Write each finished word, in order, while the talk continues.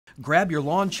Grab your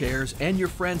lawn chairs and your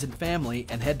friends and family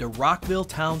and head to Rockville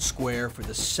Town Square for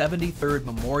the 73rd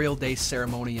Memorial Day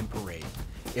Ceremony and Parade.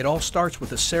 It all starts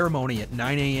with a ceremony at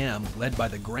 9 a.m. led by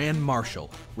the Grand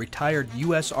Marshal, retired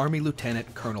U.S. Army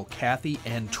Lieutenant Colonel Kathy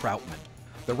N. Troutman.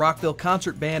 The Rockville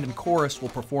Concert Band and Chorus will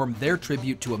perform their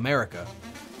tribute to America,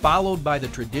 followed by the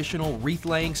traditional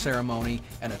wreath-laying ceremony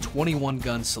and a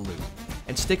 21-gun salute.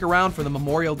 And stick around for the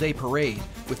Memorial Day Parade,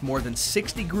 with more than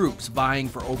 60 groups vying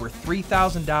for over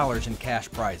 $3,000 in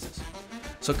cash prizes.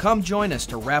 So come join us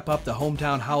to wrap up the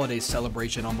Hometown Holidays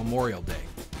celebration on Memorial Day.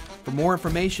 For more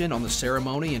information on the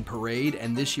ceremony and parade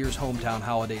and this year's Hometown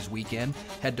Holidays weekend,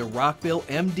 head to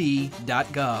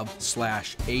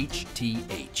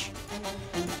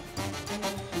Rockvillemd.gov/HTH.